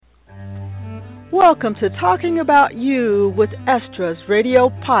Welcome to Talking About You with ESTRA's Radio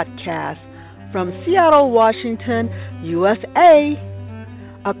Podcast from Seattle, Washington, USA.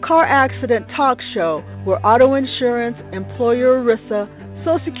 A car accident talk show where auto insurance, employer ERISA,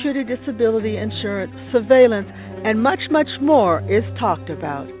 Social Security disability insurance, surveillance, and much, much more is talked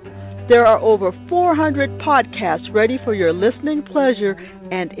about. There are over 400 podcasts ready for your listening pleasure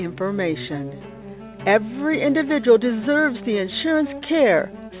and information. Every individual deserves the insurance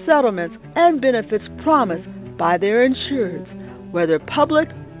care, settlements, and benefits promised by their insureds, whether public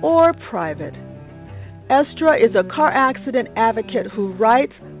or private. ESTRA is a car accident advocate who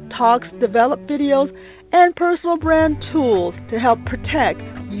writes, talks, develops videos, and personal brand tools to help protect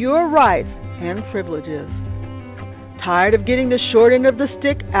your rights and privileges. Tired of getting the short end of the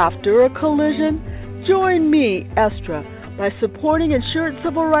stick after a collision? Join me, ESTRA, by supporting insurance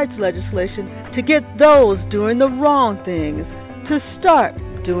civil rights legislation to get those doing the wrong things to start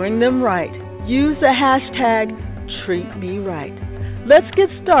doing them right. Use the hashtag #TreatMeRight. Let's get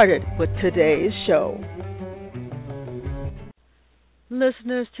started with today's show.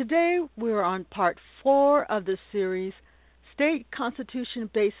 Listeners, today we're on part 4 of the series, State Constitution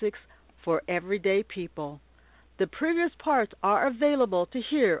Basics for Everyday People. The previous parts are available to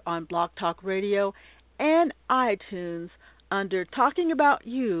hear on Blog Talk Radio and iTunes under Talking About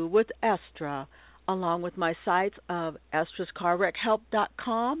You with ESTRA, along with my sites of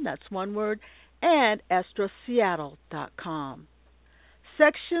estrascarwreckhelp.com, that's one word, and estraseattle.com.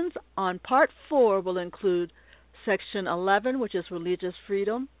 Sections on Part 4 will include Section 11, which is religious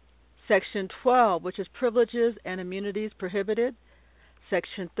freedom, Section 12, which is privileges and immunities prohibited,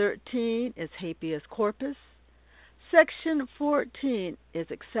 Section 13 is habeas corpus, Section 14 is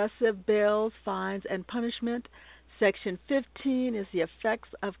excessive bails, fines, and punishment, Section 15 is the effects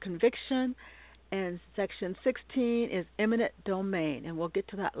of conviction, and Section 16 is eminent domain, and we'll get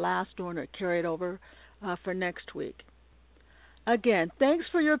to that last one or carry it over for next week. Again, thanks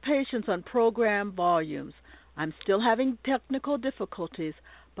for your patience on program volumes. I'm still having technical difficulties,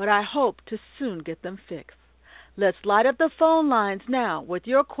 but I hope to soon get them fixed. Let's light up the phone lines now with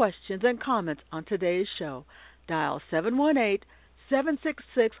your questions and comments on today's show. Dial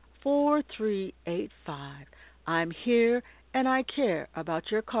 718-766-4385. I'm here and I care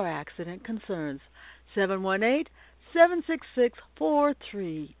about your car accident concerns.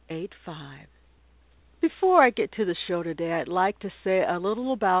 718-766-4385. Before I get to the show today, I'd like to say a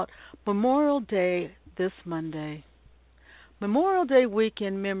little about Memorial Day this Monday. Memorial Day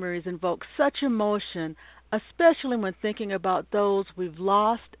weekend memories invoke such emotion, especially when thinking about those we've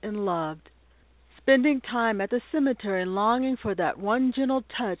lost and loved. Spending time at the cemetery longing for that one gentle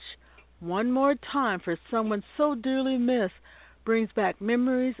touch one more time for someone so dearly missed brings back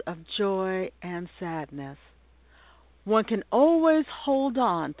memories of joy and sadness. One can always hold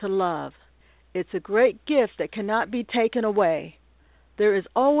on to love. It's a great gift that cannot be taken away. There is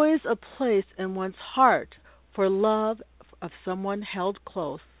always a place in one's heart for love of someone held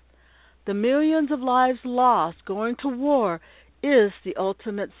close. The millions of lives lost going to war is the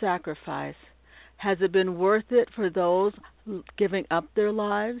ultimate sacrifice. Has it been worth it for those giving up their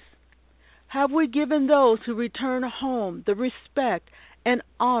lives? Have we given those who return home the respect and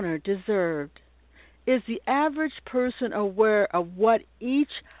honor deserved? Is the average person aware of what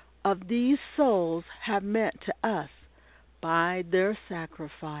each of these souls have meant to us by their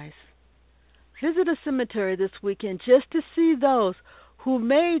sacrifice? Visit a cemetery this weekend just to see those who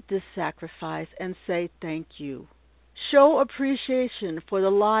made this sacrifice and say thank you. Show appreciation for the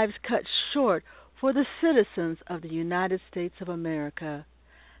lives cut short for the citizens of the United States of America.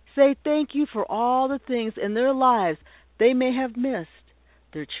 Say thank you for all the things in their lives they may have missed,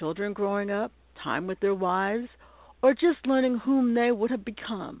 their children growing up, time with their wives, or just learning whom they would have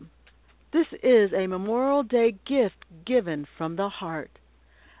become. This is a Memorial Day gift given from the heart.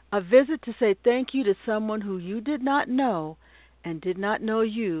 A visit to say thank you to someone who you did not know and did not know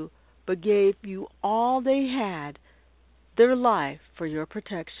you, but gave you all they had, their life for your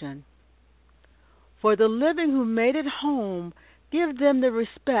protection. For the living who made it home, give them the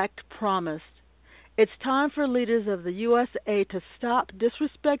respect promised. It's time for leaders of the USA to stop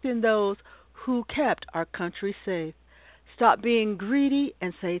disrespecting those who kept our country safe. Stop being greedy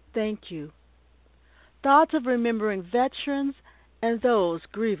and say thank you. Thoughts of remembering veterans and those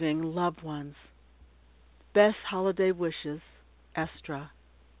grieving loved ones. Best holiday wishes, ESTRA.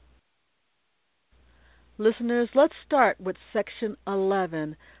 Listeners, let's start with Section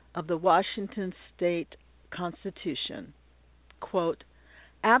 11 of the Washington State Constitution. Quote,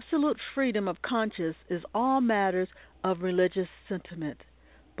 absolute freedom of conscience is all matters of religious sentiment,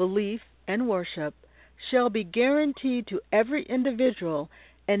 belief, and worship shall be guaranteed to every individual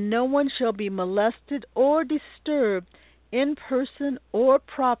and no one shall be molested or disturbed in person or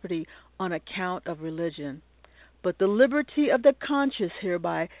property on account of religion. But the liberty of the conscience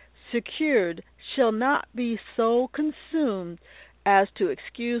hereby secured shall not be so consumed as to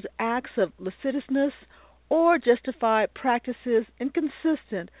excuse acts of licentiousness or justify practices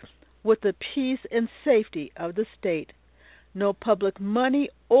inconsistent with the peace and safety of the state. No public money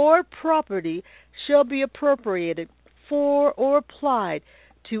or property shall be appropriated for or applied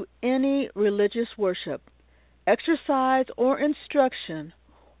to any religious worship, exercise, or instruction,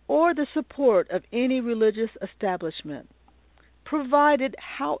 or the support of any religious establishment, provided,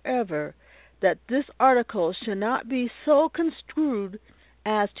 however, that this article shall not be so construed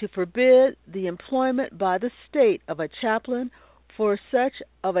as to forbid the employment by the state of a chaplain for such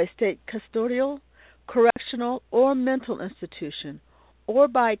of a state custodial, correctional, or mental institution, or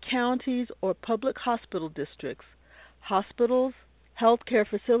by counties or public hospital districts, hospitals, healthcare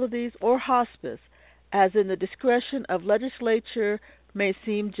facilities, or hospice, as in the discretion of legislature may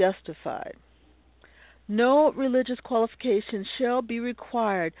seem justified. No religious qualification shall be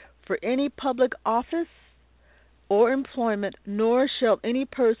required for any public office or employment, nor shall any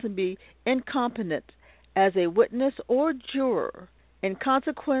person be incompetent as a witness or juror in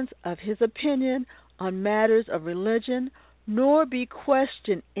consequence of his opinion on matters of religion, nor be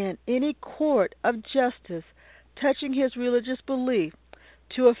questioned in any court of justice touching his religious belief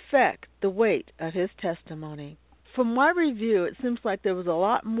to affect the weight of his testimony. From my review, it seems like there was a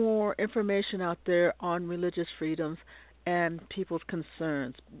lot more information out there on religious freedoms and people's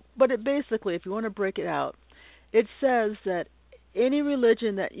concerns. But it basically, if you want to break it out, it says that any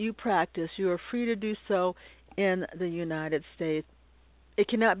religion that you practice, you are free to do so in the United States. It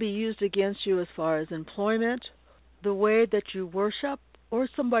cannot be used against you as far as employment, the way that you worship, or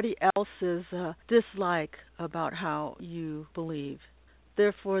somebody else's dislike about how you believe.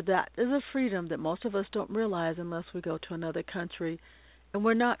 Therefore, that is a freedom that most of us don't realize unless we go to another country, and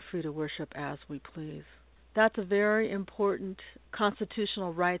we're not free to worship as we please. That's a very important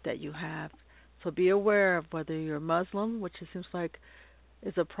constitutional right that you have. So be aware of whether you're Muslim, which it seems like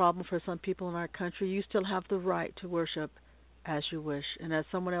is a problem for some people in our country. You still have the right to worship as you wish. And as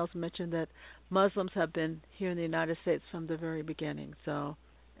someone else mentioned, that Muslims have been here in the United States from the very beginning. So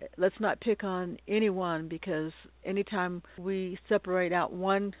let's not pick on anyone, because anytime we separate out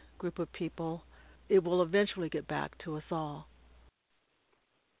one group of people, it will eventually get back to us all.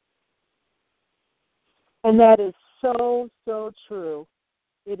 And that is so, so true.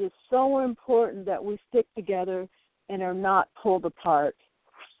 It is so important that we stick together and are not pulled apart.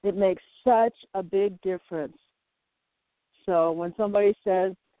 It makes such a big difference. So when somebody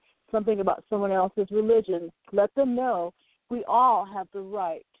says something about someone else's religion, let them know we all have the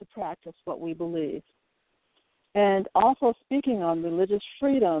right to practice what we believe. And also, speaking on religious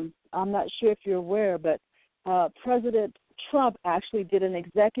freedom, I'm not sure if you're aware, but President Trump actually did an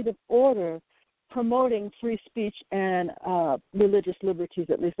executive order promoting free speech and religious liberties.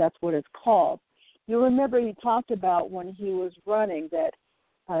 At least that's what it's called. You remember he talked about when he was running that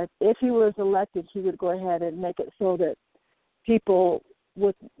if he was elected, he would go ahead and make it so that people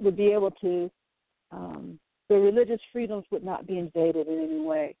would be able to, their religious freedoms would not be invaded in any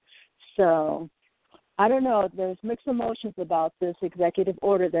way. So I don't know. There's mixed emotions about this executive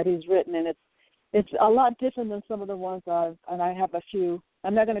order that he's written, and it's a lot different than some of the ones and I have a few.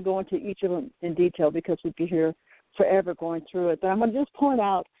 I'm not going to go into each of them in detail because we'd be here forever going through it. But I'm going to just point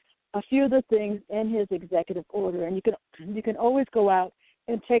out a few of the things in his executive order, and you can always go out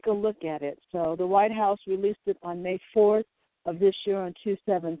and take a look at it. So the White House released it on May 4th of this year on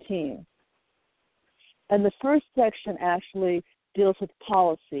 2/17. And the first section actually deals with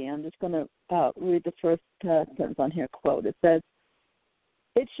policy. I'm just going to read the first sentence on here, quote. It says,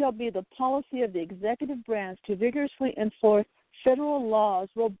 "It shall be the policy of the executive branch to vigorously enforce federal laws,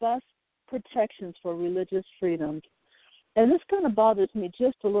 robust protections for religious freedoms." And this kind of bothers me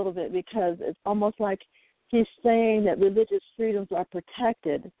just a little bit because it's almost like he's saying that religious freedoms are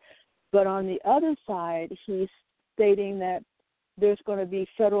protected, but on the other side, he's stating that there's going to be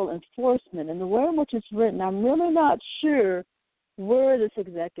federal enforcement. And the way in which it's written, I'm really not sure where this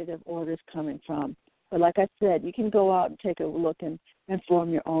executive order is coming from. But like I said, you can go out and take a look and form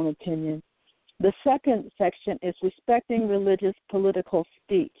your own opinion. The second section is respecting religious political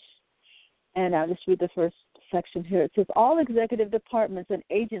speech. And I'll just read the first section here. It says, "All executive departments and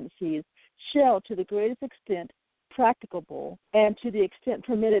agencies shall, to the greatest extent practicable and to the extent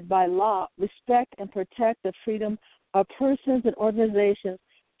permitted by law, respect and protect the freedom of persons and organizations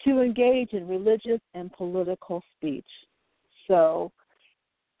to engage in religious and political speech." So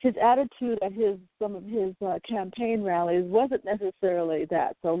his attitude at some of his campaign rallies wasn't necessarily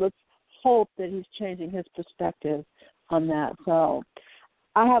that. So let's hope that he's changing his perspective on that. So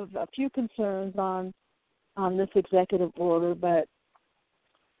I have a few concerns on this executive order, but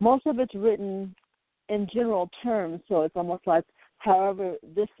most of it's written in general terms, so it's almost like however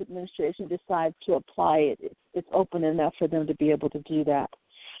this administration decides to apply it, it's open enough for them to be able to do that.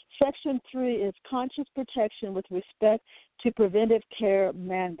 Section 3 is conscious protection with respect to preventive care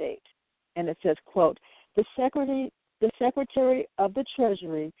mandate. And it says, quote, the Secretary of the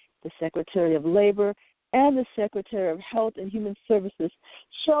Treasury, the Secretary of Labor, and the Secretary of Health and Human Services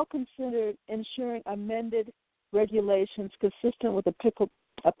shall consider ensuring amended regulations consistent with applicable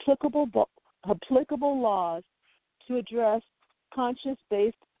laws to address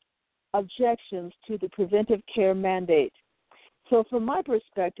conscience-based objections to the preventive care mandate. So from my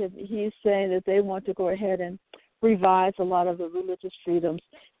perspective, he's saying that they want to go ahead and revise a lot of the religious freedoms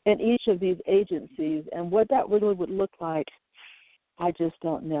in each of these agencies. And what that really would look like, I just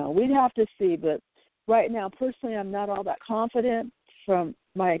don't know. We'd have to see. But right now, personally, I'm not all that confident from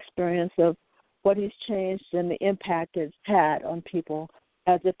my experience of what he's changed and the impact it's had on people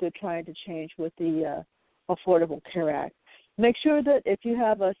as if they're trying to change with the Affordable Care Act. Make sure that if you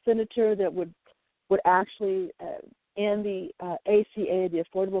have a senator that would actually end the ACA, the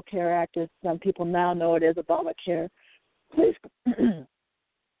Affordable Care Act, as some people now know it as Obamacare, please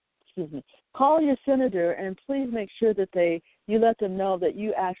excuse me, call your senator and please make sure that you let them know that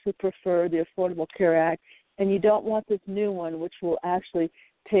you actually prefer the Affordable Care Act and you don't want this new one, which will actually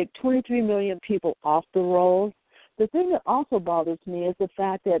take 23 million people off the rolls. The thing that also bothers me is the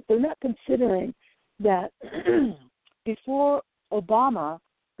fact that they're not considering that before Obama,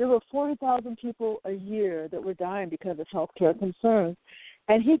 there were 40,000 people a year that were dying because of health care concerns,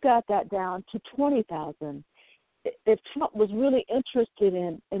 and he got that down to 20,000. If Trump was really interested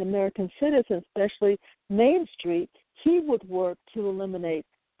in American citizens, especially Main Street, he would work to eliminate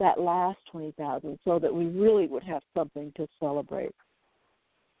that last 20,000 so that we really would have something to celebrate.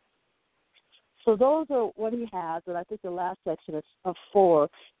 So those are what he has, and I think the last section of 4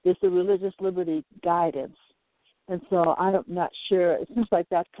 is the religious liberty guidance. And so I'm not sure. It seems like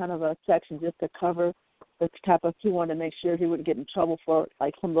that's kind of a section just to cover the type of, he wanted to make sure he wouldn't get in trouble for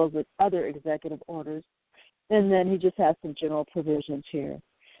like some of those other executive orders. And then he just has some general provisions here.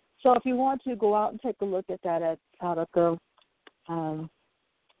 So if you want to go out and take a look at that out at the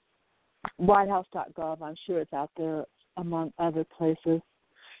whitehouse.gov, I'm sure it's out there among other places.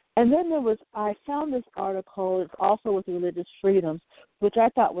 And then I found this article, it's also with religious freedoms, which I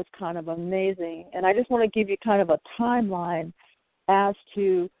thought was kind of amazing. And I just want to give you kind of a timeline as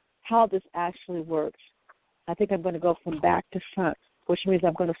to how this actually works. I think I'm going to go from back to front, which means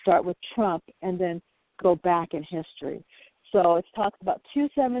I'm going to start with Trump and then go back in history. So it talks about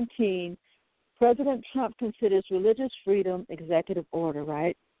 217, President Trump considers religious freedom executive order,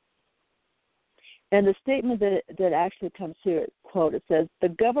 right? And the statement that actually comes here, quote, it says, the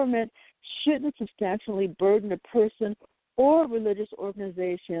government shouldn't substantially burden a person or religious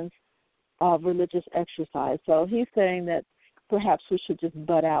organizations of religious exercise. So he's saying that perhaps we should just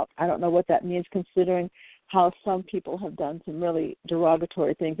butt out. I don't know what that means considering how some people have done some really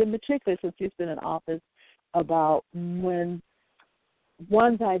derogatory things, and particularly since he's been in office, about when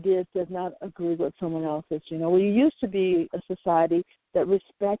one's ideas does not agree with someone else's. You know, we used to be a society that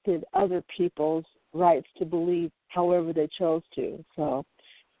respected other people's rights to believe however they chose to. So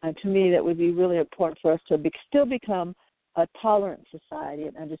to me, that would be really important for us to still become a tolerant society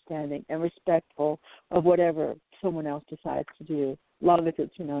and understanding and respectful of whatever someone else decides to do, as long as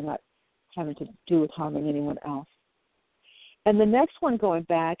it's, not having to do with harming anyone else. And the next one going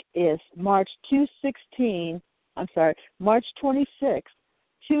back is March 26,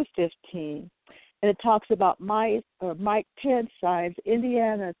 215, and it talks about Mike Pence signs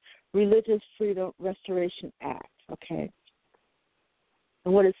Indiana's Religious Freedom Restoration Act, okay?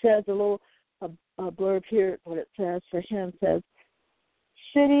 And what it says, a little blurb here, what it says for him says,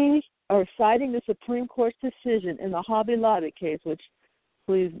 citing the Supreme Court's decision in the Hobby Lobby case, which,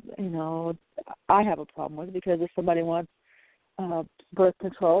 please, I have a problem with, because if somebody wants birth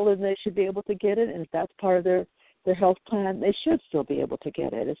control, then they should be able to get it, and if that's part of their health plan, they should still be able to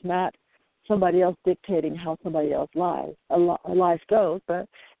get it. It's not somebody else dictating how somebody else's life goes, but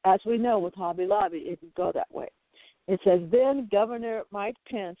as we know with Hobby Lobby, it can go that way. It says, then Governor Mike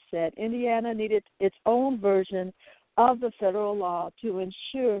Pence said Indiana needed its own version of the federal law to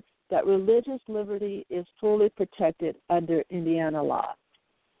ensure that religious liberty is fully protected under Indiana law.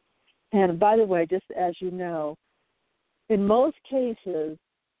 And by the way, just as you know, in most cases,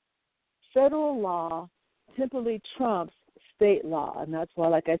 federal law typically trumps state law. And that's why,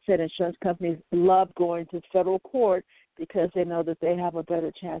 like I said, insurance companies love going to federal court because they know that they have a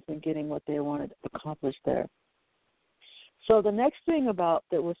better chance in getting what they wanted accomplished there. So the next thing about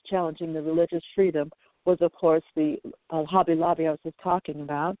that was challenging the religious freedom was, of course, the Hobby Lobby I was just talking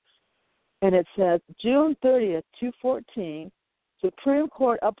about. And it says, June 30th, 2014, Supreme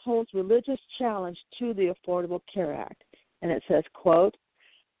Court upholds religious challenge to the Affordable Care Act. And it says, quote,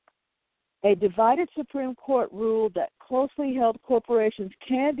 a divided Supreme Court ruled that closely held corporations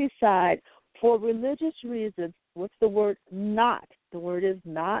can decide for religious reasons, what's the word not? The word is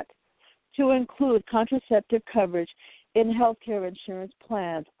not, to include contraceptive coverage in health care insurance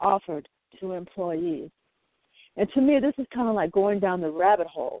plans offered to employees. And to me, this is kind of like going down the rabbit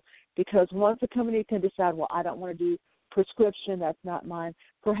hole, because once a company can decide, well, I don't want to do prescription, that's not mine,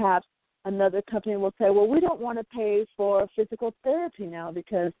 perhaps another company will say, well, we don't want to pay for physical therapy now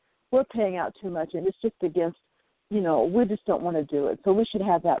because we're paying out too much and it's just against, we just don't want to do it. So we should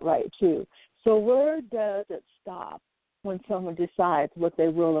have that right too. So where does it stop when someone decides what they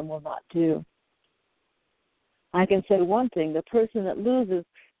will and will not do? I can say one thing, the person that loses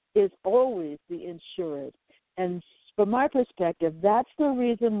is always the insured. And from my perspective, that's the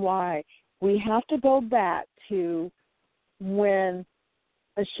reason why we have to go back to when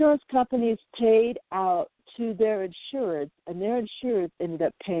insurance companies paid out to their insureds, and their insureds ended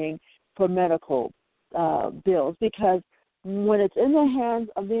up paying for medical bills, because when it's in the hands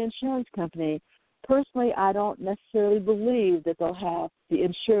of the insurance company, personally, I don't necessarily believe that they'll have the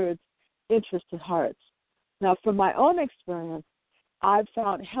insured's interest at heart. Now, from my own experience, I've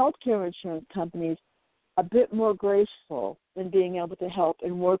found healthcare insurance companies a bit more graceful in being able to help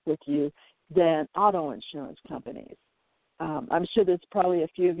and work with you than auto insurance companies. I'm sure there's probably a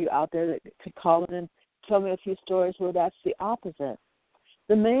few of you out there that could call in and tell me a few stories where that's the opposite.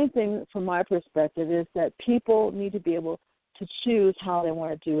 The main thing from my perspective is that people need to be able to choose how they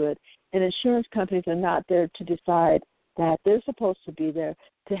want to do it, and insurance companies are not there to decide that. They're supposed to be there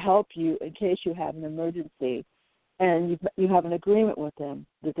to help you in case you have an emergency, and you have an agreement with them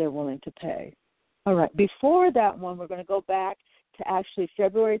that they're willing to pay. All right, before that one, we're going to go back to actually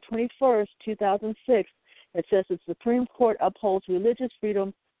February 21st, 2006. It says the Supreme Court upholds Religious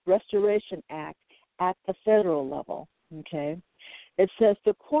Freedom Restoration Act at the federal level, okay? It says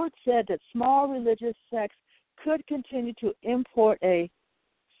the court said that small religious sects could continue to import I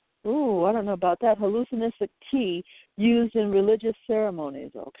don't know about that, hallucinogenic tea used in religious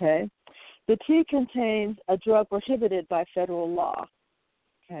ceremonies, okay? The tea contains a drug prohibited by federal law,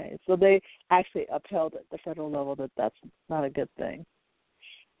 okay? So they actually upheld at the federal level that that's not a good thing.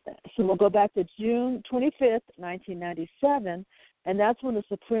 So we'll go back to June 25th, 1997, and that's when the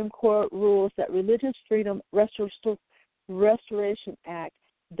Supreme Court rules that Religious Freedom Restoration Act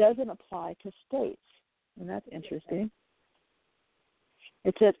doesn't apply to states, and that's interesting.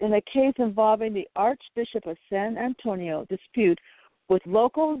 It says, in a case involving the Archbishop of San Antonio dispute with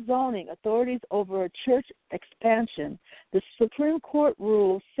local zoning authorities over a church expansion, the Supreme Court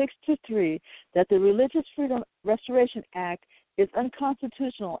ruled 6-3 that the Religious Freedom Restoration Act is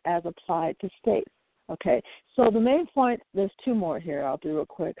unconstitutional as applied to states. Okay, so the main point, there's two more here I'll do real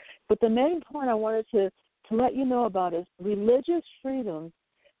quick, but the main point I wanted to let you know about is religious freedom,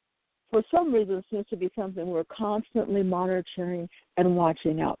 for some reason, seems to be something we're constantly monitoring and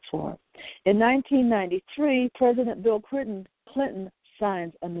watching out for. In 1993, President Bill Clinton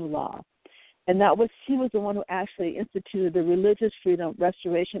signed a new law, and he was the one who actually instituted the Religious Freedom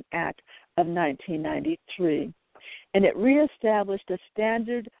Restoration Act of 1993. And it reestablished a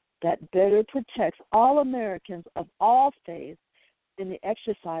standard that better protects all Americans of all faiths in the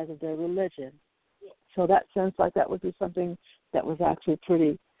exercise of their religion. So that sounds like that would be something that was actually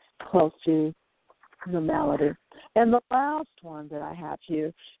pretty close to normality. And the last one that I have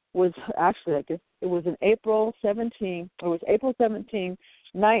here was actually, I guess it was in April 17,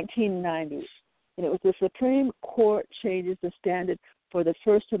 1990. And it was the Supreme Court changes the standard for the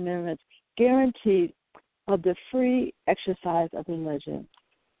First Amendment's guaranteed of the free exercise of religion.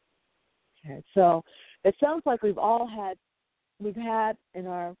 Okay, so it sounds like we've had in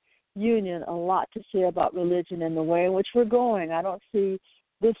our union a lot to say about religion and the way in which we're going. I don't see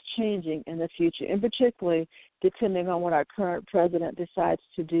this changing in the future, and particularly depending on what our current president decides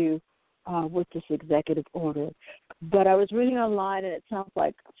to do with this executive order. But I was reading online, and it sounds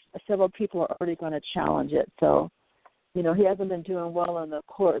like several people are already going to challenge it. So, he hasn't been doing well in the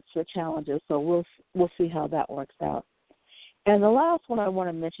courts for challenges, so we'll see how that works out. And the last one I want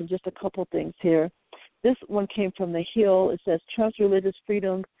to mention, just a couple things here. This one came from the Hill. It says Trump's religious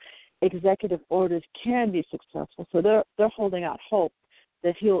freedom executive orders can be successful. So they're holding out hope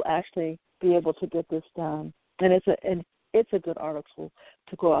that he'll actually be able to get this done. And it's a good article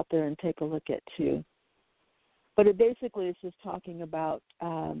to go out there and take a look at too. But it basically is just talking about,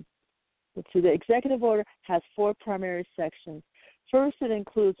 the executive order has 4 primary sections. First, it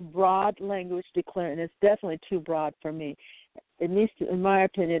includes broad language declaring, and it's definitely too broad for me. It needs to, in my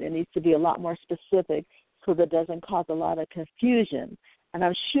opinion, it needs to be a lot more specific so that it doesn't cause a lot of confusion. And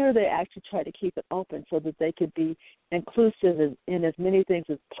I'm sure they actually try to keep it open so that they could be inclusive in as many things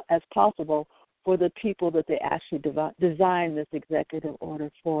as possible for the people that they actually design this executive order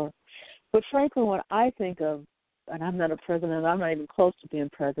for. But frankly, when I think of, and I'm not a president, I'm not even close to being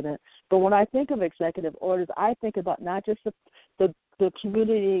president, but when I think of executive orders, I think about not just the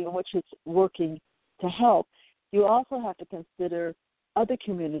community in which it's working to help. You also have to consider other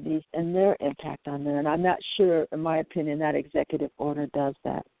communities and their impact on there, and I'm not sure, in my opinion, that executive order does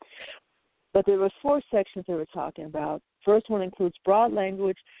that. But there were 4 sections they were talking about. First one includes broad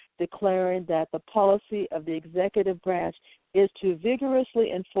language declaring that the policy of the executive branch is to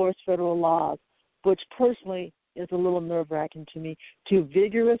vigorously enforce federal laws, which personally is a little nerve-wracking to me. To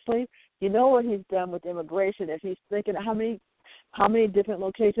vigorously, you know what he's done with immigration. If he's thinking how many different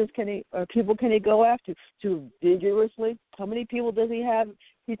locations people can he go after? To vigorously, how many people does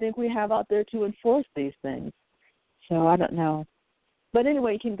he think we have out there to enforce these things? So I don't know. But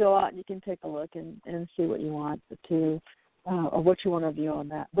anyway, you can go out and you can take a look and see what you want to, or what you want to view on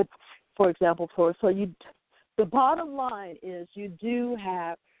that. But for example, the bottom line is you do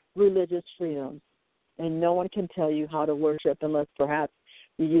have religious freedoms, and no one can tell you how to worship unless perhaps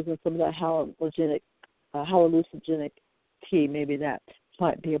you're using some of that hallucinogenic tea. Maybe that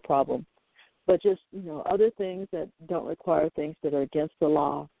might be a problem. But just, other things that don't require things that are against the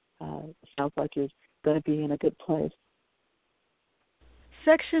law, sounds like you're going to be in a good place.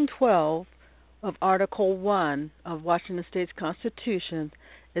 Section 12 of Article 1 of Washington State's Constitution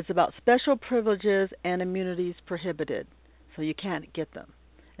is about special privileges and immunities prohibited, so you can't get them.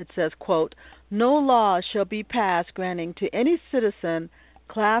 It says, quote, "No law shall be passed granting to any citizen,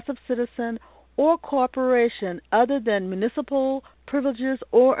 class of citizen, or corporation other than municipal privileges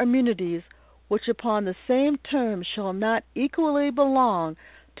or immunities, which upon the same terms shall not equally belong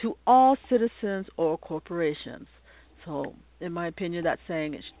to all citizens or corporations." So, in my opinion, that's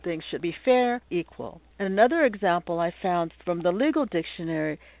saying things should be fair, equal. And another example I found from the legal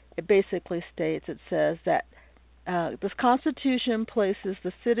dictionary, it basically states, it says that this Constitution places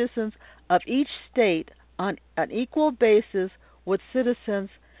the citizens of each state on an equal basis with citizens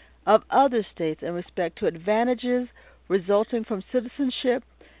of other states in respect to advantages resulting from citizenship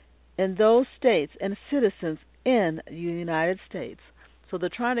in those states and citizens in the United States. So they're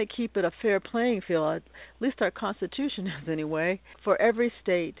trying to keep it a fair playing field, at least our Constitution is anyway, for every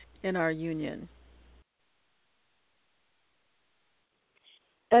state in our union.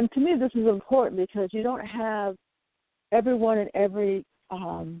 And to me, this is important because you don't have everyone in every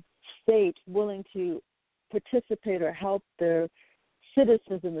state willing to participate or help their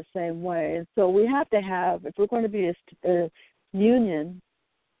citizens in the same way. And so we have to have, if we're going to be a union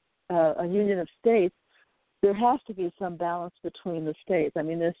of states, there has to be some balance between the states. I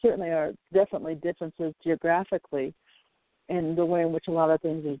mean, there certainly are definitely differences geographically in the way in which a lot of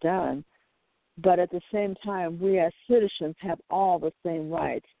things are done. But at the same time, we as citizens have all the same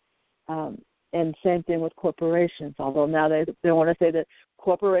rights. And same thing with corporations, although now they want to say that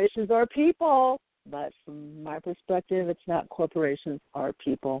corporations are people. But from my perspective, it's not corporations are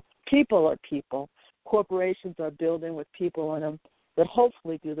people. People are people. Corporations are building with people in them that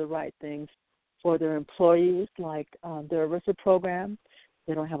hopefully do the right things for their employees, like their ERISA program.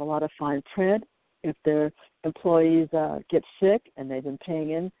 They don't have a lot of fine print. If their employees get sick and they've been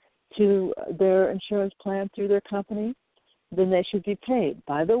paying into their insurance plan through their company, then they should be paid.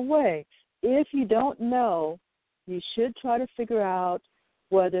 By the way, if you don't know, you should try to figure out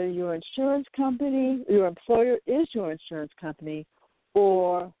whether your insurance company, your employer is your insurance company,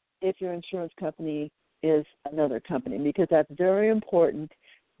 or if your insurance company is another company, because that's very important.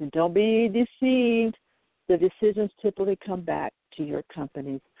 And don't be deceived. The decisions typically come back to your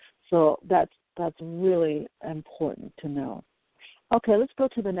companies. So that's really important to know. Okay, let's go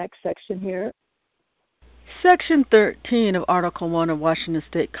to the next section here. Section 13 of Article 1 of Washington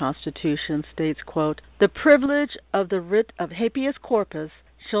State Constitution states, quote, "The privilege of the writ of habeas corpus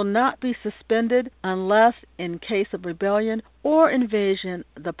shall not be suspended unless in case of rebellion or invasion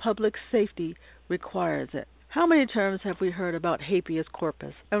the public safety requires it." How many terms have we heard about habeas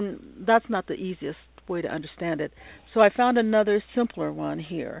corpus? And that's not the easiest way to understand it. So I found another simpler one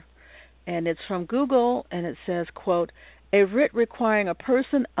here. And it's from Google, and it says, quote, "A writ requiring a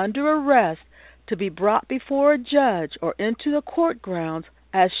person under arrest to be brought before a judge or into the court grounds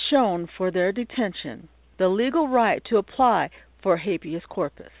as shown for their detention. the legal right to apply for habeas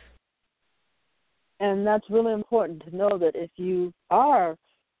corpus. And that's really important to know that if you are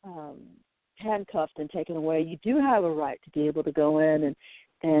handcuffed and taken away, you do have a right to be able to go in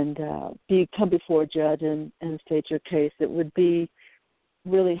and come before a judge and state your case. It would be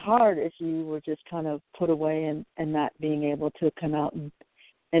really hard if you were just kind of put away and not being able to come out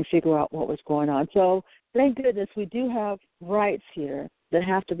and figure out what was going on. So thank goodness we do have rights here that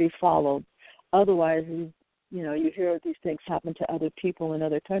have to be followed. Otherwise, you hear these things happen to other people in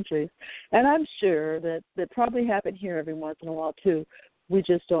other countries. And I'm sure that probably happen here every once in a while, too. We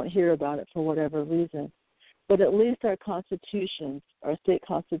just don't hear about it for whatever reason. But at least our constitutions, our state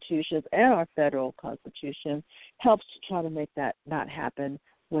constitutions, and our federal constitution helps to try to make that not happen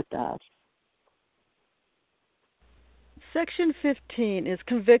with us. Section 15 is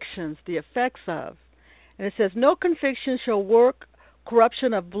convictions, the effects of. And it says, no conviction shall work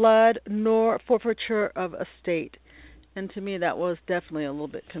corruption of blood nor forfeiture of estate. And to me that was definitely a little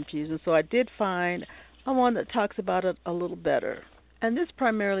bit confusing. So I did find one that talks about it a little better. And this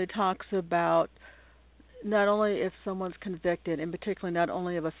primarily talks about not only if someone's convicted, and particularly not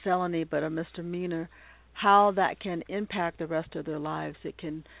only of a felony but a misdemeanor, how that can impact the rest of their lives. It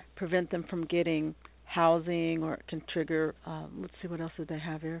can prevent them from getting housing, or it can trigger, let's see, what else did they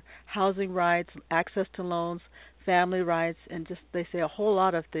have here? Housing rights, access to loans, family rights, and just they say a whole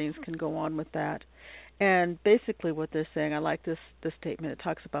lot of things can go on with that. And basically what they're saying, I like this statement, it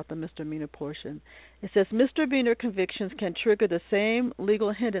talks about the misdemeanor portion. It says, misdemeanor convictions can trigger the same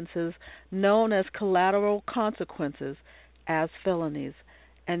legal hindrances known as collateral consequences as felonies,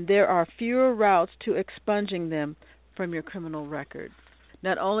 and there are fewer routes to expunging them from your criminal record.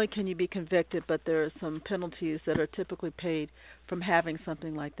 Not only can you be convicted, but there are some penalties that are typically paid from having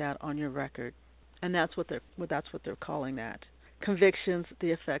something like that on your record. And that's what they're calling that. Convictions, the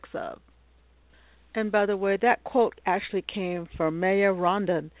effects of. And by the way, that quote actually came from Maya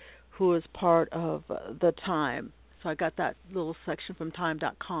Rondon, who is part of the Time. So I got that little section from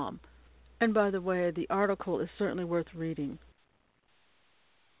time.com. And by the way, the article is certainly worth reading.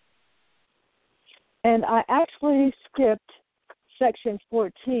 And I actually skipped Section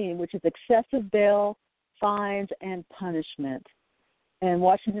 14, which is excessive bail, fines, and punishment. And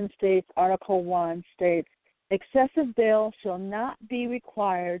Washington State's Article 1 states, excessive bail shall not be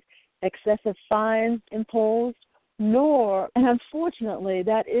required, excessive fines imposed, nor, and unfortunately,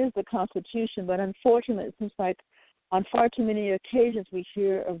 that is the Constitution, but unfortunately, it seems like on far too many occasions we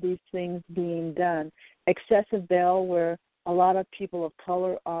hear of these things being done. Excessive bail, where a lot of people of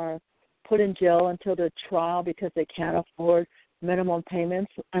color are put in jail until their trial because they can't afford minimum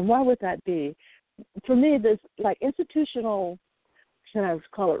payments. And why would that be? For me, there's like institutional, should I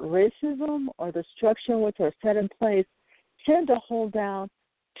call it racism, or the structure in which are set in place tend to hold down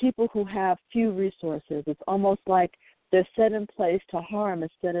people who have few resources. It's almost like they're set in place to harm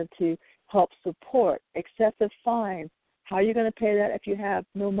instead of to help support. Excessive fines, how are you going to pay that if you have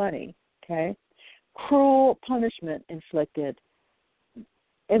no money? Okay. Cruel punishment inflicted.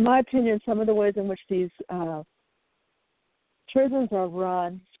 In my opinion, some of the ways in which these prisons are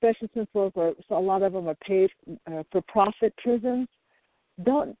run, especially since a lot of them are paid for-profit prisons,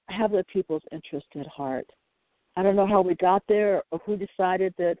 don't have the people's interest at heart. I don't know how we got there or who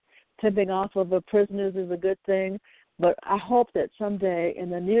decided that tipping off of the prisoners is a good thing, but I hope that someday in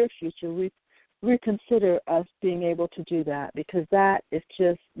the near future we reconsider us being able to do that, because that is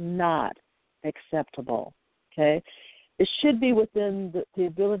just not acceptable, okay? It should be within the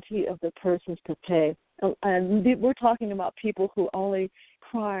ability of the persons to pay. And we're talking about people who only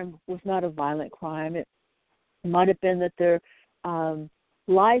crime was not a violent crime. It might have been that their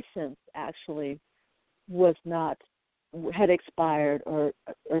license actually had expired or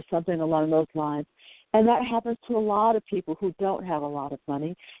something along those lines. And that happens to a lot of people who don't have a lot of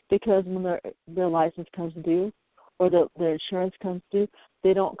money, because when their license comes due or their insurance comes due,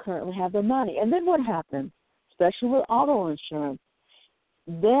 they don't currently have the money. And then what happens, especially with auto insurance?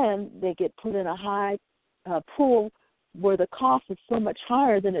 Then they get put in a high pool where the cost is so much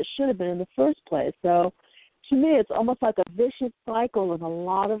higher than it should have been in the first place. So to me, it's almost like a vicious cycle in a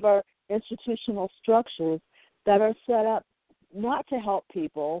lot of our institutional structures that are set up not to help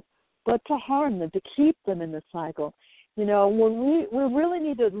people, but to harm them, to keep them in the cycle. You know, when we really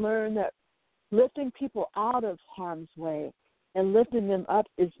need to learn that lifting people out of harm's way and lifting them up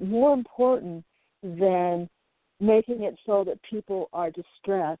is more important than making it so that people are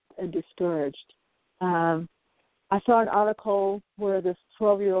distressed and discouraged. I saw an article where this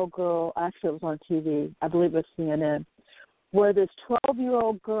 12-year-old girl, actually it was on TV, I believe it was CNN, where this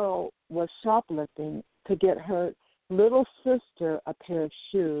 12-year-old girl was shoplifting to get her little sister a pair of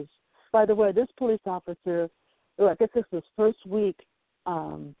shoes. By the way, this police officer, I guess this was first week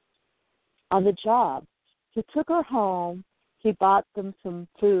on the job. He took her home. He bought them some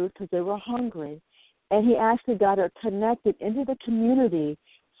food because they were hungry. And he actually got her connected into the community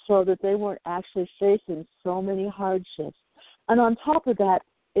so that they weren't actually facing so many hardships. And on top of that,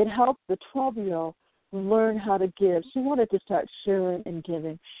 it helped the 12-year-old learn how to give. She wanted to start sharing and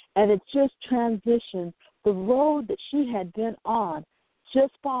giving. And it just transitioned the road that she had been on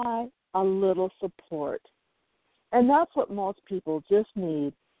just by a little support. And that's what most people just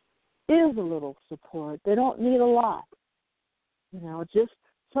need, is a little support. They don't need a lot. Just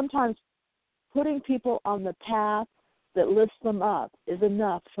sometimes putting people on the path that lifts them up is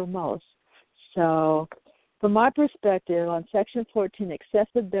enough for most. So from my perspective on Section 14,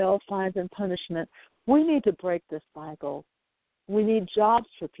 excessive bail, fines, and punishment, we need to break this cycle. We need jobs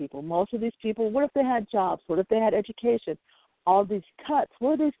for people. Most of these people, what if they had jobs? What if they had education? All these cuts,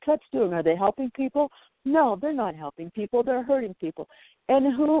 what are these cuts doing? Are they helping people? No, they're not helping people. They're hurting people.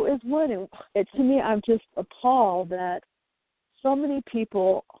 And who is winning? To me, I'm just appalled that so many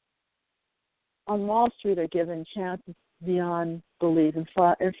people on Wall Street are given chances beyond belief. In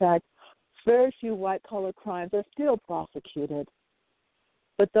fact, very few white-collar crimes are still prosecuted.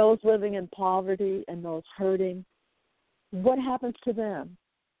 But those living in poverty and those hurting, what happens to them?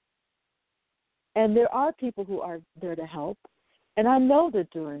 And there are people who are there to help, and I know they're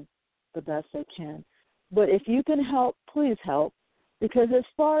doing the best they can. But if you can help, please help, because there's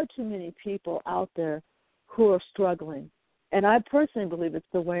far too many people out there who are struggling. And I personally believe it's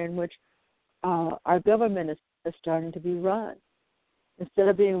the way in which our government is starting to be run. Instead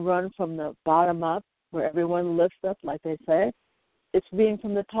of being run from the bottom up, where everyone lifts up, like they say, it's being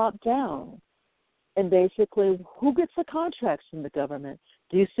from the top down. And basically, who gets the contracts from the government?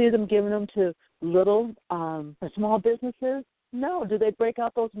 Do you see them giving them to little small businesses? No. Do they break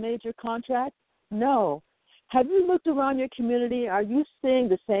out those major contracts? No. Have you looked around your community? Are you seeing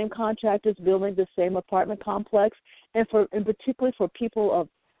the same contractors building the same apartment complex? And particularly for people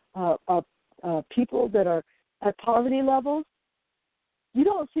people that are at poverty levels, you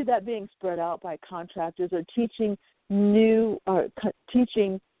don't see that being spread out by contractors or teaching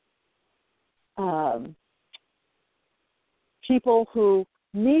people who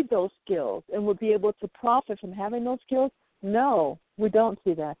need those skills and would be able to profit from having those skills. No, we don't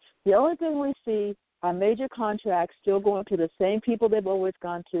see that. The only thing we see are major contracts still going to the same people they've always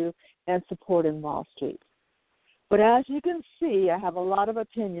gone to and supporting Wall Street. But as you can see, I have a lot of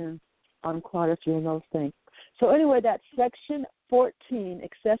opinions on quite a few of those things. So anyway, that's Section 14,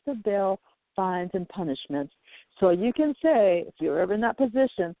 excessive bail, fines, and punishments. So you can say, if you're ever in that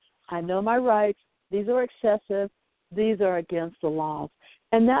position, I know my rights, these are excessive, these are against the laws.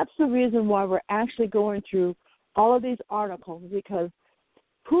 And that's the reason why we're actually going through all of these articles, because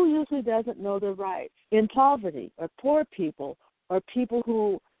who usually doesn't know their rights? In poverty, or poor people, or people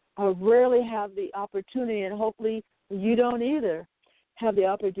who rarely have the opportunity, and hopefully you don't either have the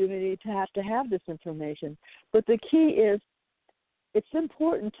opportunity to have this information. But the key is it's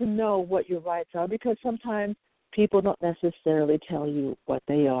important to know what your rights are, because sometimes people don't necessarily tell you what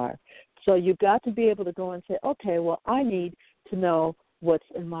they are. So you've got to be able to go and say, okay, well, I need to know what's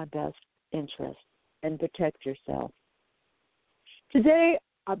in my best interest and protect yourself. Today,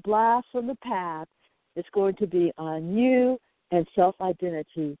 a blast from the past is going to be on you and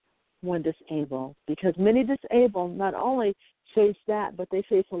self-identity when disabled, because many disabled not only face that, but they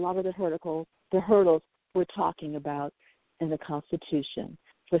face a lot of the hurdles we're talking about in the Constitution.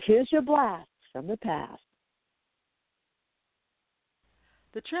 So here's your blast from the past.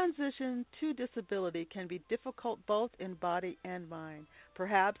 The transition to disability can be difficult both in body and mind.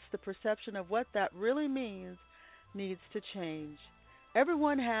 Perhaps the perception of what that really means needs to change.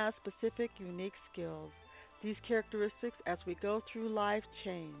 Everyone has specific, unique skills. These characteristics, as we go through life,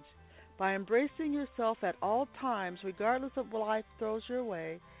 change. By embracing yourself at all times, regardless of what life throws your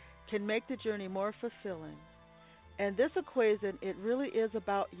way, can make the journey more fulfilling. And this equation, it really is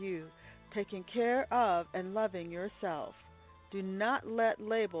about you, taking care of and loving yourself. Do not let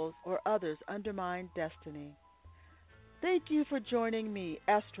labels or others undermine destiny. Thank you for joining me,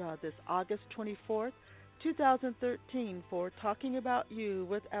 ESTRA, this August 24th, 2013, for Talking About You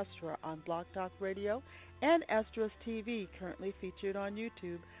with ESTRA on Blog Talk Radio and ESTRA's TV, currently featured on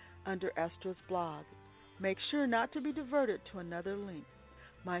YouTube under ESTRA's blog. Make sure not to be diverted to another link.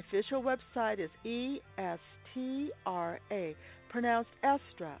 My official website is ESTRA, pronounced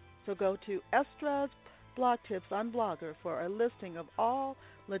ESTRA, so go to ESTRA's Blog Tips on Blogger for a listing of all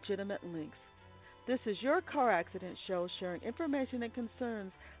legitimate links. This is your car accident show, sharing information and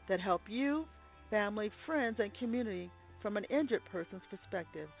concerns that help you, family, friends, and community from an injured person's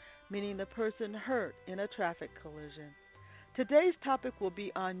perspective. meaning the person hurt in a traffic collision. Today's topic will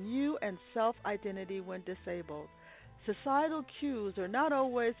be on you and self-identity when disabled. Societal cues are not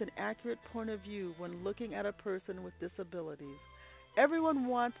always an accurate point of view when looking at a person with disabilities. Everyone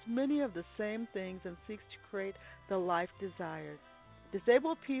wants many of the same things and seeks to create the life desired.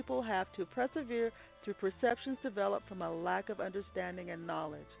 Disabled people have to persevere through perceptions developed from a lack of understanding and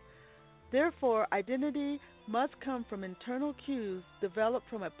knowledge. Therefore, identity must come from internal cues developed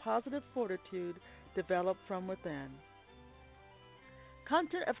from a positive fortitude developed from within.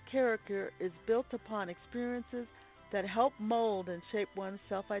 Content of character is built upon experiences that help mold and shape one's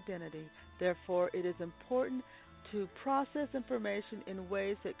self-identity. Therefore, it is important to process information in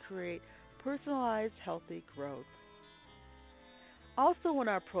ways that create personalized, healthy growth. Also on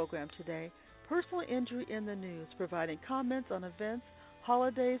our program today, personal injury in the news, providing comments on events,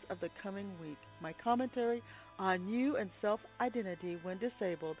 holidays of the coming week, my commentary on you and self-identity when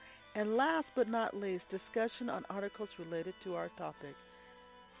disabled, and last but not least, discussion on articles related to our topic.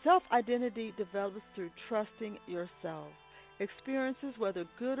 Self-identity develops through trusting yourself. Experiences, whether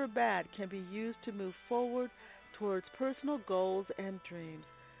good or bad, can be used to move forward towards personal goals and dreams.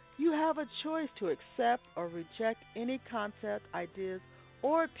 You have a choice to accept or reject any concept, ideas,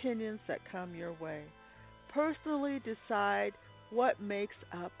 or opinions that come your way. Personally decide what makes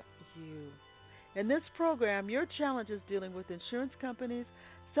up you. In this program, your challenges dealing with insurance companies,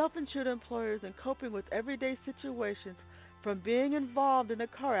 self-insured employers, and coping with everyday situations from being involved in a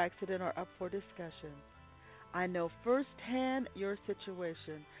car accident are up for discussion. I know firsthand your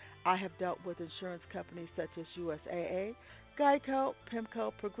situation. I have dealt with insurance companies such as USAA, Geico,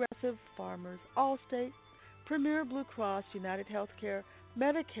 PIMCO, Progressive, Farmers, Allstate, Premier Blue Cross, United Healthcare,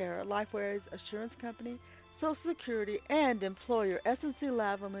 Medicare, Lifeways Assurance Company, Social Security, and employer S&C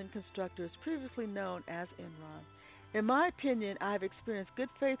Lavalin Constructors, previously known as Enron. In my opinion, I have experienced good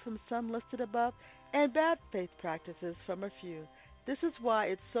faith from some listed above and bad faith practices from a few. This is why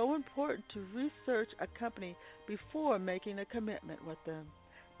it's so important to research a company before making a commitment with them.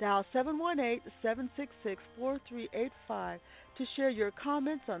 Dial 718-766-4385 to share your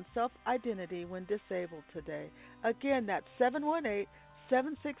comments on self-identity when disabled today. Again, that's 718-766-4385.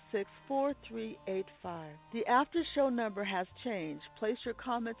 The after show number has changed. Place your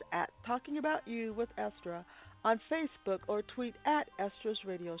comments at Talking About You with ESTRA on Facebook or tweet at ESTRA's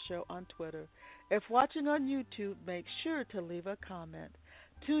Radio Show on Twitter. If watching on YouTube, make sure to leave a comment.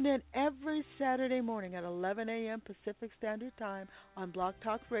 Tune in every Saturday morning at 11 a.m. Pacific Standard Time on Blog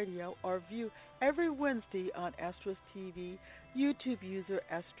Talk Radio or view every Wednesday on ESTRA's TV, YouTube user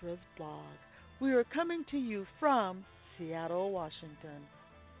ESTRA's blog. We are coming to you from Seattle, Washington.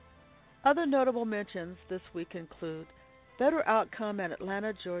 Other notable mentions this week include better outcome at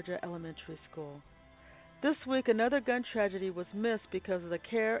Atlanta, Georgia Elementary School. This week, another gun tragedy was missed because of the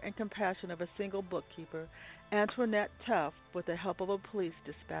care and compassion of a single bookkeeper, Antoinette Tuff, with the help of a police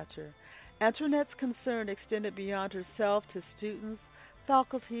dispatcher. Antoinette's concern extended beyond herself to students,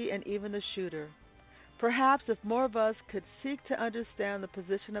 faculty, and even the shooter. Perhaps if more of us could seek to understand the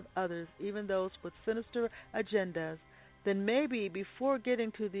position of others, even those with sinister agendas, then maybe before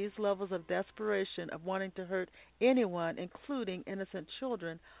getting to these levels of desperation of wanting to hurt anyone, including innocent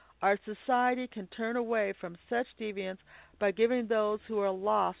children, our society can turn away from such deviance by giving those who are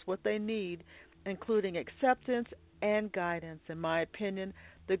lost what they need, including acceptance and guidance. In my opinion,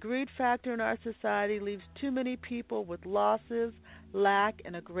 the greed factor in our society leaves too many people with losses, lack,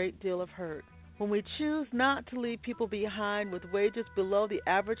 and a great deal of hurt. When we choose not to leave people behind with wages below the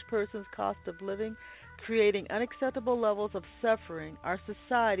average person's cost of living, creating unacceptable levels of suffering, our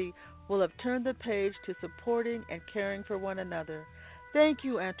society will have turned the page to supporting and caring for one another. Thank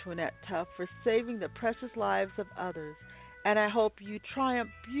you, Antoinette Tuff, for saving the precious lives of others, and I hope you triumph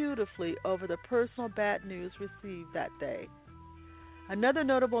beautifully over the personal bad news received that day. Another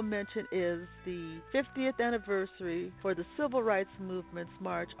notable mention is the 50th anniversary for the Civil Rights Movement's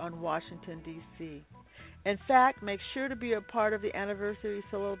March on Washington, D.C. In fact, make sure to be a part of the anniversary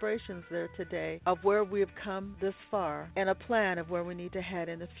celebrations there today of where we have come this far and a plan of where we need to head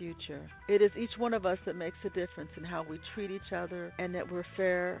in the future. It is each one of us that makes a difference in how we treat each other and that we're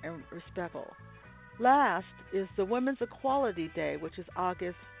fair and respectful. Last is the Women's Equality Day, which is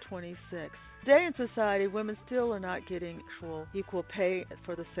August 26th. Today in society, women still are not getting equal pay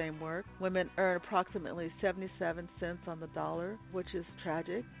for the same work. Women earn approximately 77 cents on the dollar, which is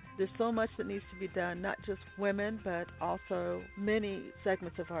tragic. There's so much that needs to be done, not just women, but also many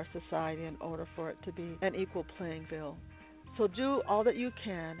segments of our society in order for it to be an equal playing field. So do all that you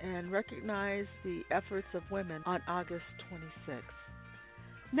can and recognize the efforts of women on August 26th.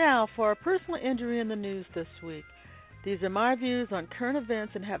 Now, for a personal injury in the news this week. These are my views on current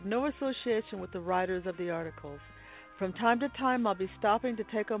events and have no association with the writers of the articles. From time to time, I'll be stopping to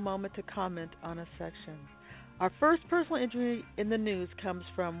take a moment to comment on a section. Our first personal injury in the news comes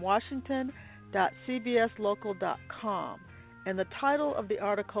from Washington.cbslocal.com, and the title of the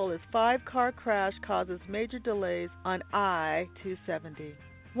article is 5-Car Crash Causes Major Delays on I-270.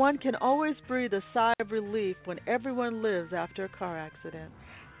 One can always breathe a sigh of relief when everyone lives after a car accident.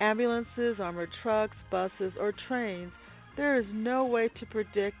 Ambulances, armored trucks, buses, or trains, there is no way to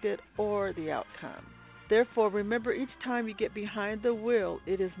predict it or the outcome. Therefore, remember each time you get behind the wheel,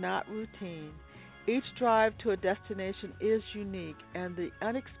 it is not routine. Each drive to a destination is unique, and the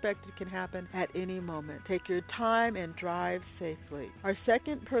unexpected can happen at any moment. Take your time and drive safely. Our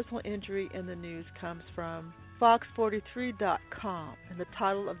second personal injury in the news comes from Fox43.com, and the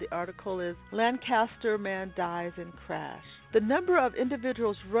title of the article is Lancaster Man Dies in Crash. The number of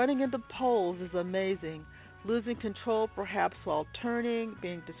individuals running into poles is amazing. Losing control perhaps while turning,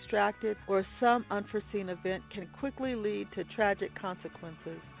 being distracted, or some unforeseen event can quickly lead to tragic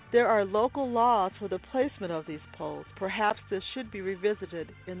consequences. There are local laws for the placement of these poles. Perhaps this should be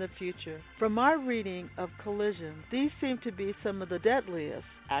revisited in the future. From my reading of collisions, these seem to be some of the deadliest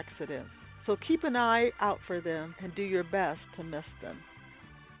accidents. So keep an eye out for them and do your best to miss them.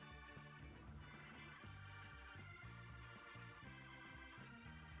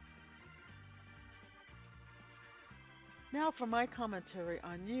 Now for my commentary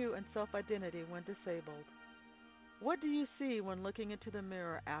on you and self-identity when disabled. What do you see when looking into the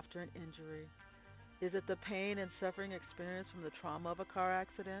mirror after an injury? Is it the pain and suffering experienced from the trauma of a car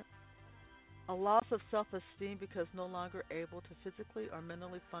accident? A loss of self-esteem because no longer able to physically or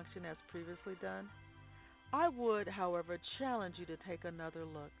mentally function as previously done? I would, however, challenge you to take another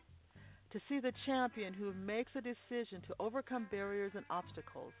look, to see the champion who makes a decision to overcome barriers and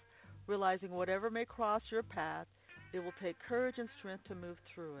obstacles, realizing whatever may cross your path, it will take courage and strength to move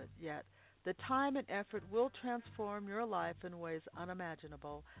through it, yet the time and effort will transform your life in ways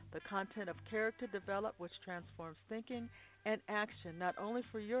unimaginable. The content of character developed which transforms thinking and action not only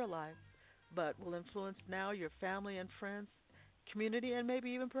for your life, but will influence now your family and friends, community, and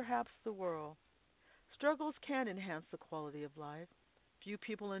maybe even perhaps the world. Struggles can enhance the quality of life. Few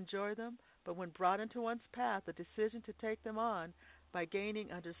people enjoy them, but when brought into one's path, the decision to take them on by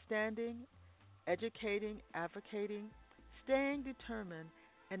gaining understanding, educating, advocating, staying determined,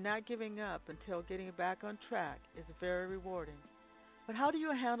 and not giving up until getting back on track is very rewarding. But how do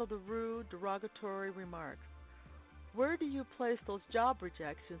you handle the rude, derogatory remarks? Where do you place those job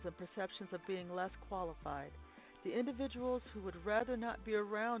rejections and perceptions of being less qualified? The individuals who would rather not be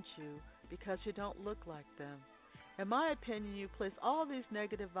around you because you don't look like them. In my opinion, you place all these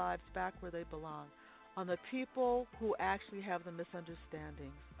negative vibes back where they belong, on the people who actually have the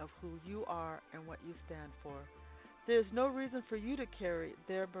misunderstandings of who you are and what you stand for. There is no reason for you to carry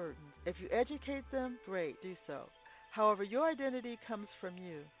their burdens. If you educate them, great, do so. However, your identity comes from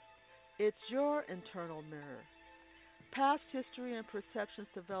you. It's your internal mirror. Past history and perceptions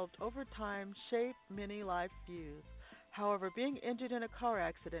developed over time shape many life views. However, being injured in a car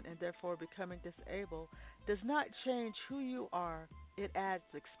accident and therefore becoming disabled does not change who you are. It adds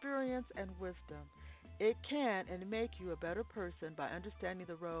experience and wisdom. It can and make you a better person by understanding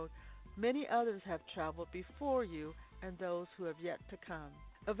the road many others have traveled before you and those who have yet to come.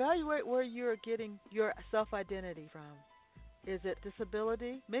 Evaluate where you are getting your self-identity from. Is it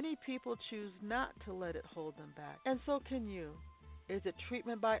disability? Many people choose not to let it hold them back, and so can you. Is it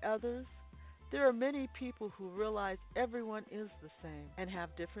treatment by others? There are many people who realize everyone is the same and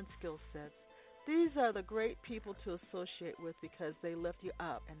have different skill sets. These are the great people to associate with because they lift you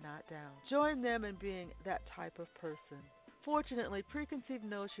up and not down. Join them in being that type of person. Fortunately, preconceived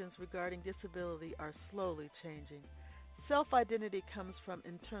notions regarding disability are slowly changing. Self-identity comes from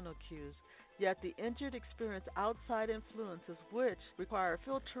internal cues, yet the injured experience outside influences which require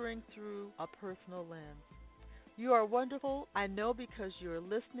filtering through a personal lens. You are wonderful, I know, because you are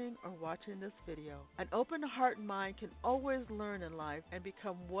listening or watching this video. An open heart and mind can always learn in life and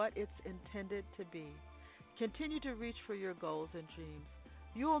become what it's intended to be. Continue to reach for your goals and dreams.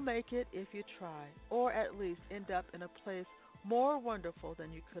 You will make it if you try, or at least end up in a place more wonderful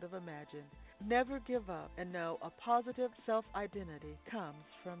than you could have imagined. Never give up, and know a positive self-identity comes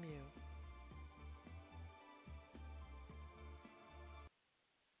from you.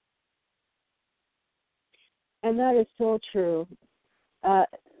 And that is so true.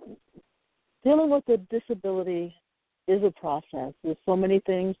 Dealing with a disability is a process. There's so many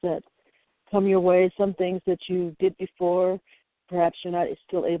things that come your way, some things that you did before, perhaps you're not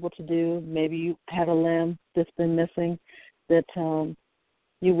still able to do. Maybe you had a limb that's been missing that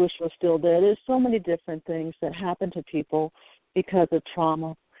you wish were still there. There's so many different things that happen to people because of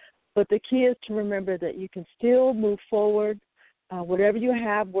trauma. But the key is to remember that you can still move forward. Whatever you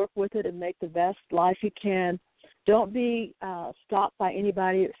have, work with it and make the best life you can. Don't be stopped by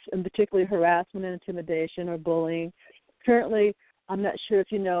anybody, and particularly harassment and intimidation or bullying. Currently, I'm not sure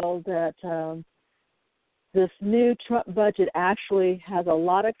if you know that this new Trump budget actually has a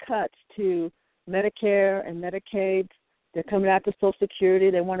lot of cuts to Medicare and Medicaid. They're coming after Social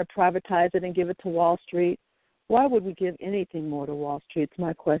Security. They want to privatize it and give it to Wall Street. Why would we give anything more to Wall Street? It's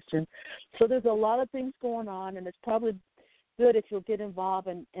my question. So there's a lot of things going on, and it's probably good if you'll get involved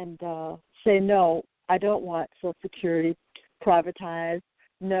and say, no, I don't want Social Security privatized.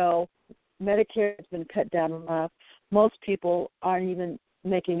 No, Medicare has been cut down enough. Most people aren't even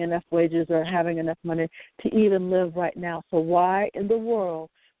making enough wages or having enough money to even live right now. So why in the world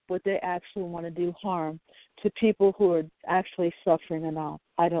would they actually want to do harm to people who are actually suffering enough?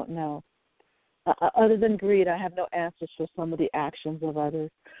 I don't know. Other than greed, I have no answers for some of the actions of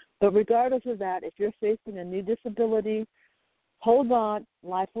others. But regardless of that, if you're facing a new disability, hold on.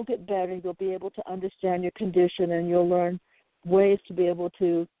 Life will get better. You'll be able to understand your condition, and you'll learn ways to be able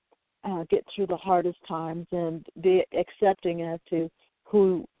to get through the hardest times and be accepting as to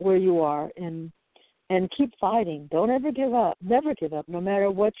where you are, and keep fighting. Don't ever give up. Never give up, no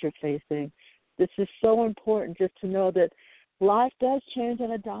matter what you're facing. This is so important, just to know that life does change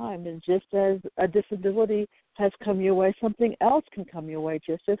on a dime, and just as a disability has come your way, something else can come your way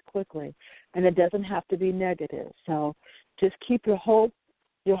just as quickly, and it doesn't have to be negative. So just keep your hope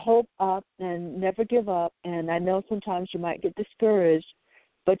up and never give up. And I know sometimes you might get discouraged,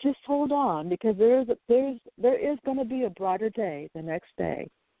 but just hold on, because there is going to be a brighter day the next day.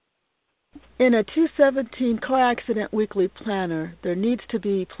 In a 217 car accident weekly planner, there needs to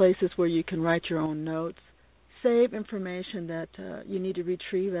be places where you can write your own notes, save information that you need to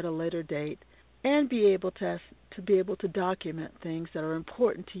retrieve at a later date, and be able to document things that are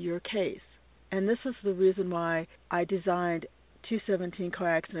important to your case. And this is the reason why I designed 217 car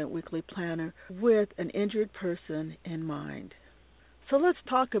accident weekly planner with an injured person in mind. So let's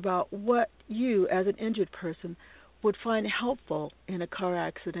talk about what you, as an injured person, would find helpful in a car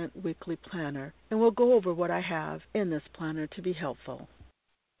accident weekly planner. And we'll go over what I have in this planner to be helpful.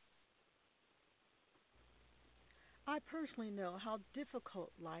 I personally know how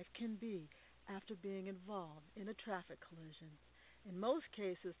difficult life can be after being involved in a traffic collision. In most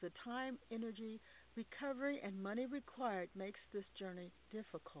cases, the time, energy, recovery, and money required makes this journey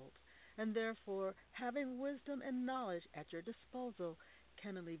difficult, and therefore having wisdom and knowledge at your disposal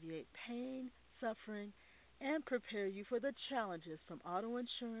can alleviate pain, suffering, and prepare you for the challenges from auto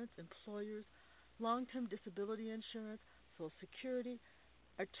insurance, employers, long-term disability insurance, Social Security,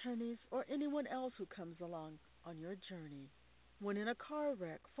 attorneys, or anyone else who comes along on your journey. When in a car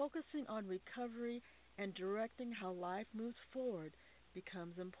wreck, focusing on recovery and directing how life moves forward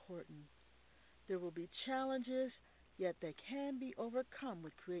becomes important. There will be challenges, yet they can be overcome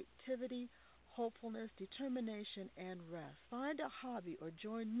with creativity, hopefulness, determination, and rest. Find a hobby or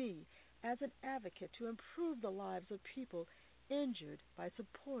join me as an advocate to improve the lives of people injured by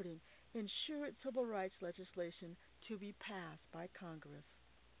supporting insured civil rights legislation to be passed by Congress.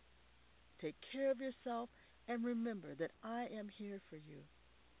 Take care of yourself and remember that I am here for you.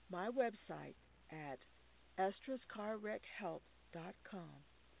 My website at estrascarwreckhelp.com.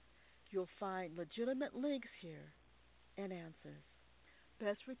 You'll find legitimate links here and answers.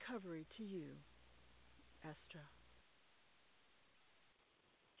 Best recovery to you, Estra.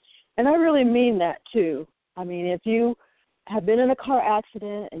 And I really mean that, too. I mean, if you have been in a car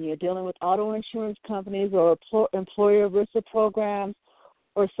accident and you're dealing with auto insurance companies or employer ERISA programs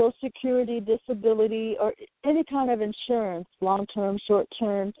or Social Security, disability, or any kind of insurance, long-term,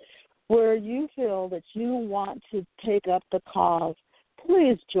 short-term, where you feel that you want to take up the cause,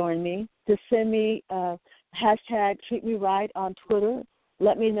 please join me. Just send me hashtag Treat Me Right on Twitter.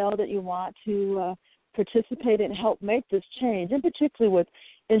 Let me know that you want to participate and help make this change, and particularly with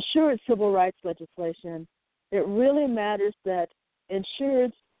insured civil rights legislation. It really matters that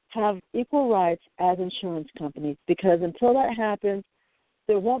insureds have equal rights as insurance companies, because until that happens,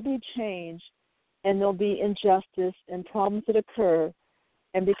 there won't be change, and there'll be injustice and problems that occur.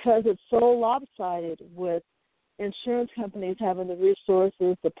 And because it's so lopsided with insurance companies having the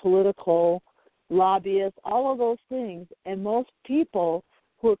resources, the political lobbyists, all of those things, and most people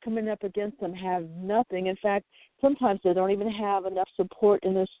who are coming up against them have nothing. In fact, sometimes they don't even have enough support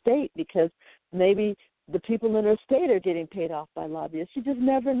in their state, because maybe the people in their state are getting paid off by lobbyists. You just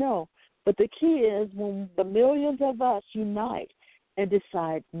never know. But the key is when the millions of us unite and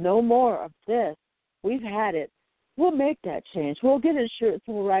decide no more of this, we've had it, we'll make that change. We'll get insurance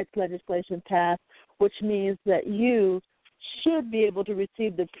civil rights legislation passed, which means that you should be able to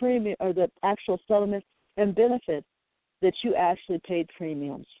receive the premium or the actual settlement and benefits that you actually paid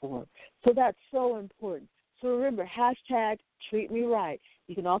premiums for. So that's so important. So remember, hashtag treat me right.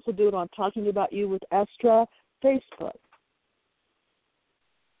 You can also do it on Talking About You with ESTRA Facebook.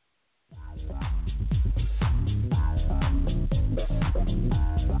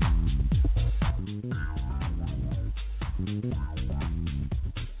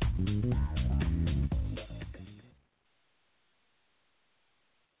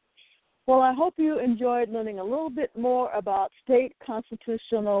 Well, I hope you enjoyed learning a little bit more about state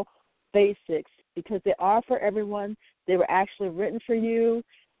constitutional basics, because they are for everyone. They were actually written for you.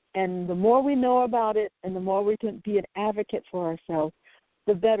 And the more we know about it and the more we can be an advocate for ourselves,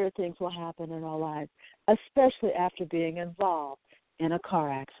 the better things will happen in our lives, especially after being involved in a car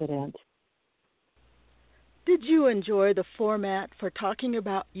accident. Did you enjoy the format for Talking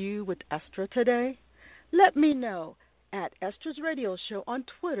About You with ESTRA today? Let me know at ESTRA's Radio Show on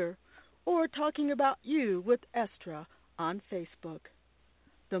Twitter or Talking About You with ESTRA on Facebook.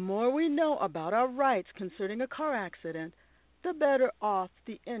 The more we know about our rights concerning a car accident, the better off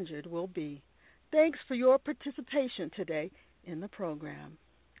the injured will be. Thanks for your participation today in the program.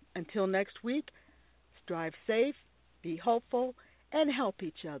 Until next week, drive safe, be hopeful, and help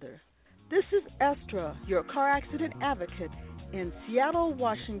each other. This is ESTRA, your car accident advocate in Seattle,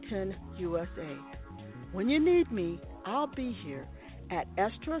 Washington, USA. When you need me, I'll be here at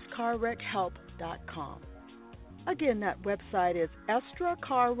estrascarwreckhelp.com. Again, that website is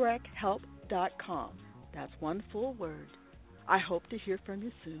estracarwreckhelp.com. That's one full word. I hope to hear from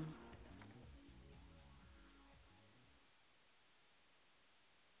you soon.